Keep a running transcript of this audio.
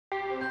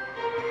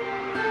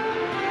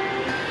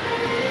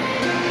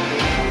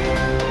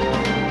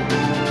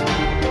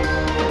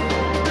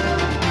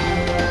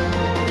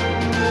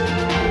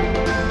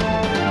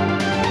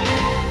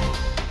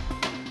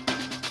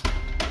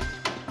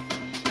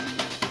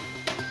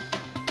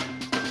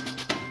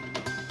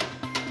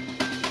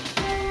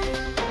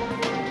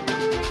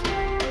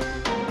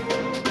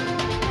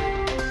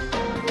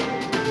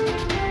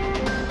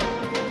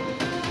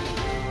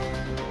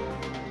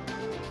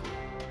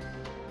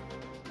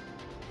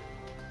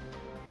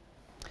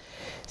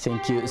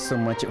Thank you so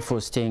much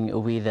for staying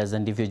with us,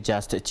 and if you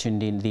just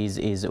tuned in, this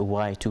is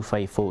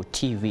Y254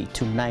 TV.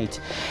 Tonight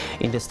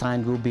in the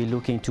stand we'll be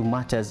looking to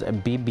matters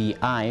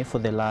BBI. For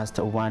the last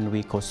 1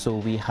 week or so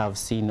we have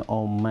seen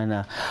all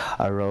manner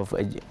of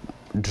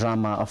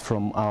drama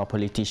from our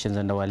politicians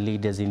and our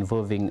leaders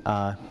involving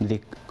the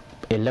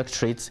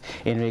electorates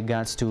in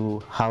regards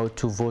to how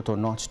to vote or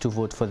not to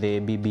vote for the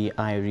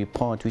BBI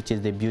report, which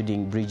is the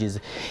Building Bridges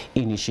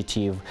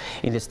initiative.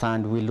 In the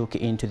stand we look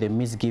into the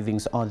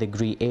misgivings or the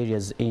grey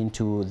areas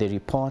into the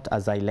report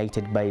as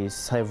highlighted by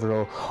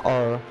several,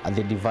 or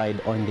the divide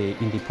on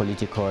in the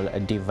political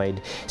divide.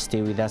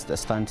 Stay with us.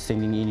 Stand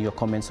sending in your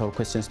comments or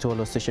questions to all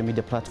our social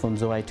media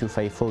platforms,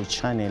 Y254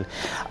 channel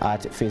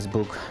at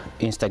Facebook,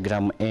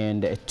 Instagram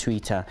and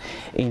Twitter.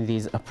 In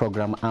this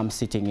program I'm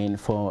sitting in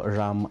for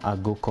Ram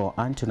Aguko,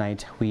 and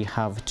tonight we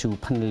have two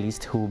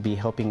panelists who will be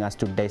helping us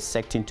to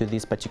dissect into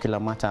this particular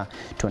matter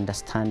to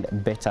understand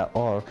better,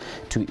 or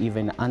to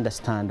even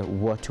understand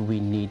what we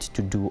need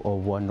to do or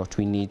what not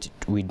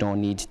we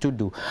don't need to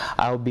do.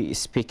 I'll be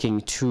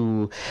speaking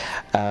to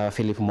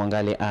Philip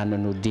Mwangale and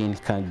Nurdin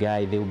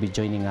Kagai. They will be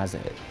joining us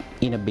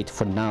in a bit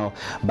for now,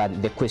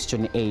 but the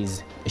question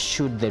is,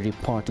 should the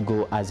report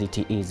go as it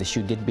is?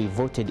 Should it be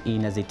voted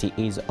in as it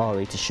is,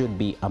 or it should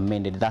be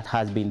amended? That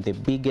has been the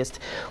biggest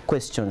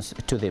questions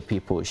to the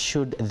people.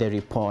 Should the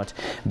report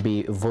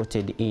be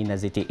voted in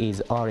as it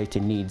is, or it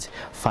needs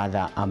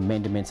further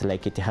amendments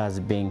like it has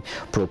been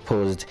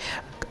proposed?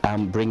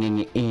 I'm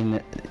bringing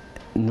in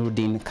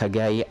Nurdin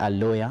Kagai, a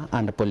lawyer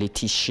and a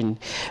politician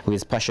who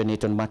is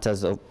passionate on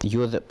matters of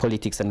youth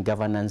politics and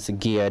governance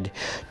geared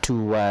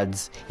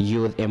towards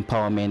youth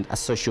empowerment,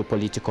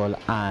 socio-political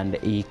and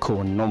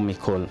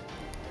economical.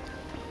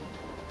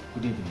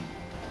 Good evening.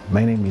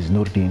 My name is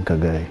Nurdin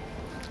Kagai,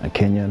 a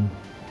Kenyan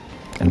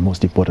and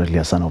most importantly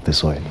a son of the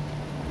soil.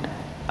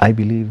 I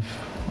believe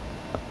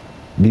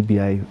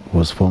BBI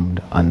was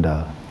formed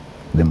under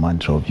the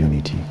mantra of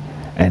unity.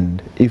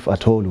 And if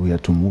at all we are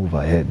to move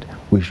ahead,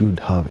 we should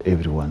have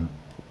everyone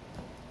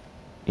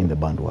in the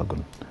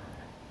bandwagon.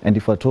 And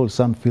if at all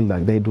some feel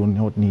like they do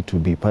not need to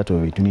be part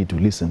of it, you need to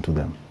listen to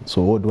them.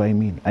 So what do I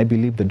mean? I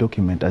believe the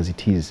document as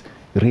it is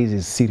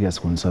raises serious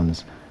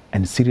concerns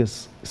and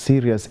serious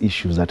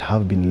issues that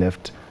have been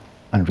left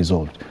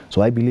unresolved.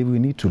 So I believe we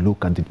need to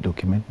look at the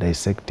document,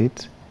 dissect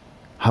it,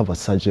 have a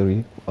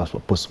surgery, a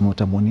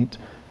postmortem on it,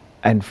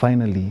 and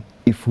finally,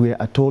 if we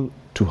are at all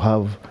to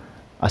have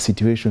a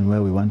situation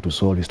where we want to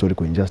solve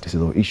historical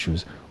injustices or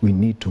issues, we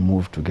need to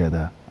move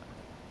together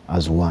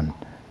as one.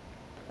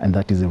 And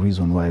that is the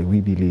reason why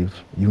we believe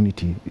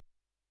unity is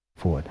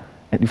forward.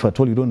 And if at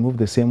all you don't move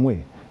the same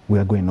way, we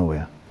are going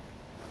nowhere.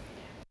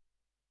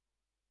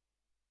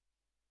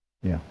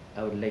 Yeah.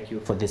 I would like you,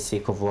 for the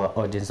sake of our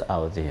audience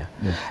out there,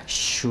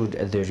 should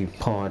the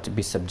report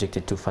be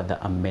subjected to further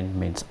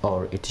amendments,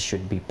 or it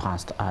should be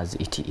passed as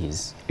it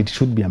is? It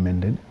should be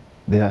amended.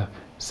 There are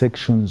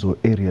sections or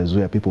areas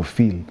where people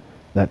feel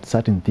that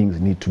certain things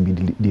need to be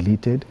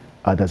deleted,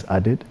 others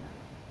added.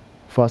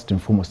 First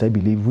and foremost, I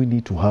believe we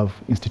need to have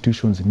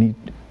institutions need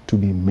to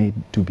be made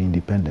to be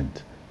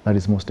independent. That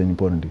is most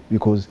important,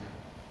 because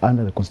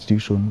under the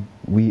Constitution,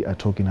 we are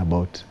talking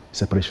about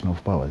separation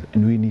of powers,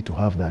 and we need to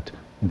have that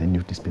in the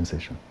new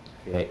dispensation.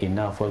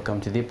 Enough.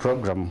 Welcome to the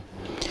program.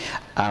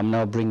 I'm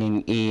now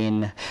bringing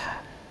in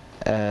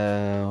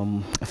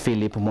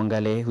Philip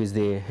Mwangale, who is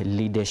the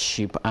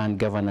leadership and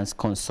governance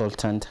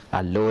consultant,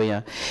 a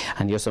lawyer,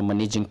 and he's also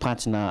managing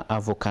partner,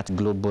 Advocate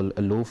Global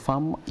Law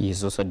Firm.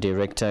 He's also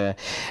director,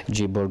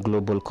 Jibor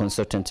Global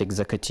Consultant,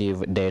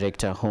 executive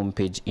director,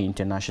 Homepage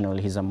International.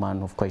 He's a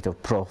man of quite a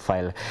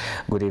profile.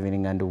 Good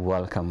evening and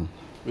welcome.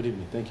 Good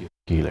evening. Thank you.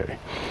 Hillary.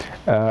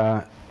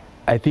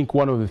 I think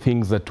one of the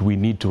things that we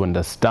need to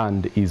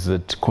understand is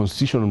that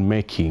constitutional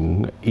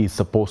making is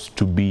supposed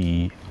to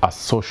be a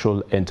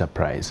social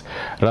enterprise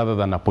rather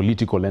than a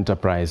political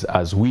enterprise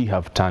as we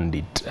have turned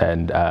it.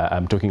 And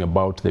I'm talking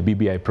about the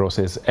BBI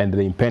process and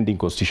the impending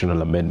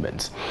constitutional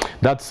amendments.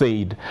 That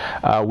said,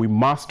 we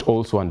must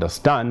also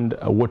understand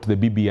what the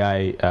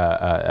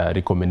BBI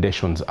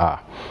recommendations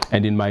are.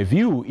 And in my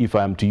view, if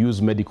I am to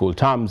use medical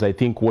terms, I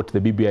think what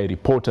the BBI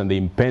report and the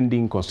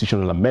impending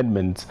constitutional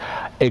amendments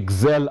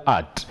excel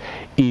at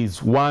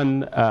is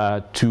one,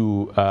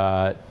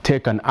 to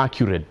take an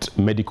accurate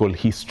medical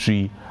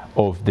history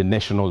of the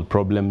national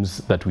problems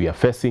that we are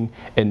facing,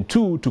 and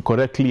two, to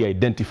correctly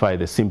identify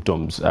the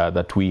symptoms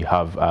that we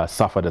have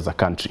suffered as a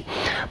country.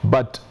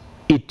 But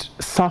it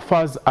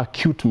suffers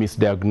acute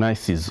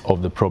misdiagnosis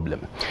of the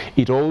problem.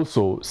 It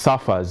also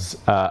suffers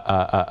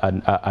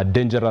a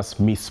dangerous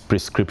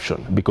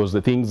misprescription, because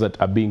the things that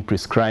are being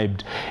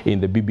prescribed in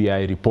the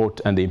BBI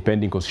report and the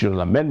impending constitutional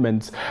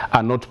amendments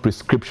are not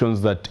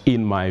prescriptions that,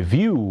 in my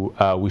view,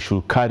 we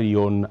should carry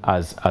on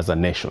as a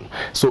nation.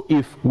 So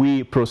if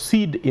we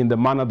proceed in the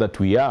manner that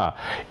we are,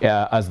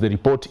 as the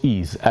report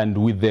is, and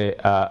with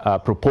the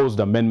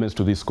proposed amendments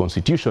to this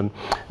constitution,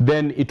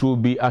 then it will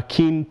be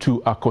akin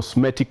to a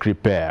cosmetic repair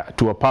repair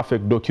to a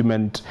perfect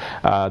document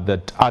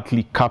that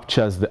utterly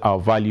captures our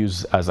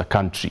values as a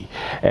country.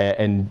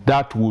 And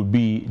that will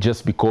be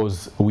just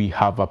because we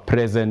have a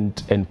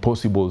present and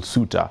possible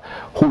suitor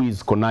who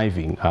is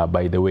conniving,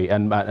 by the way,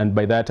 and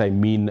by that I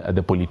mean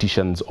the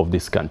politicians of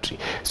this country.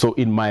 So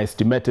in my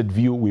estimated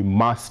view, we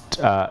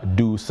must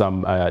do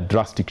some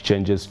drastic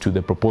changes to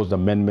the proposed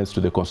amendments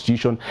to the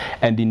Constitution,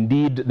 and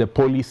indeed the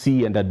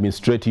policy and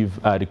administrative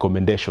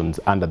recommendations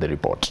under the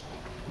report.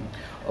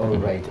 All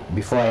right.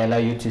 Before I allow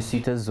you to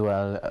sit as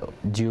well,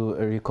 do you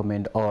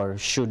recommend, or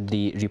should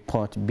the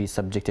report be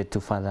subjected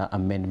to further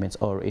amendments,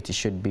 or it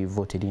should be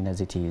voted in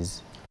as it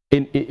is?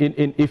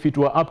 If it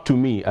were up to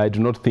me, I do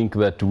not think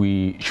that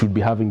we should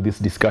be having this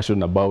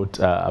discussion about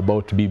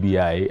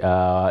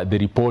BBI, the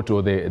report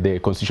or the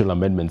constitutional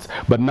amendments.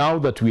 But now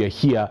that we are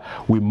here,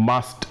 we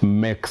must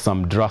make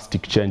some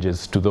drastic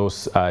changes to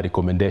those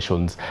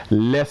recommendations,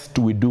 lest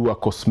we do a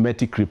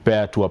cosmetic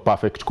repair to a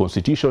perfect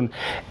constitution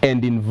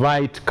and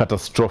invite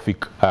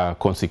catastrophic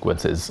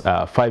consequences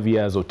 5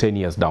 years or 10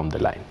 years down the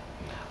line.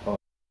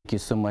 Thank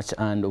you so much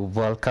and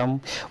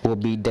welcome. We'll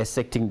be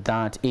dissecting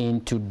that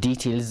into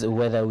details,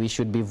 whether we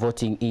should be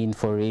voting in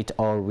for it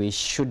or we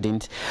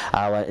shouldn't.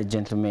 Our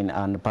gentlemen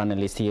and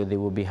panelists here, they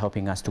will be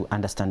helping us to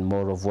understand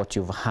more of what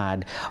you've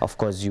heard. Of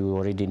course, you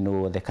already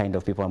know the kind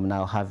of people I'm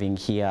now having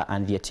here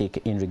and their take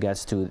in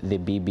regards to the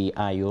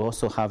BBI. You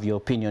also have your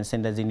opinion.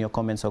 Send us in your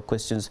comments or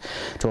questions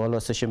to all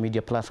our social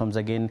media platforms.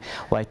 Again,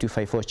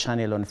 Y254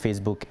 channel on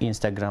Facebook,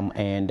 Instagram,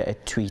 and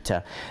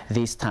Twitter.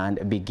 This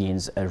stand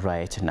begins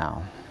right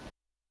now.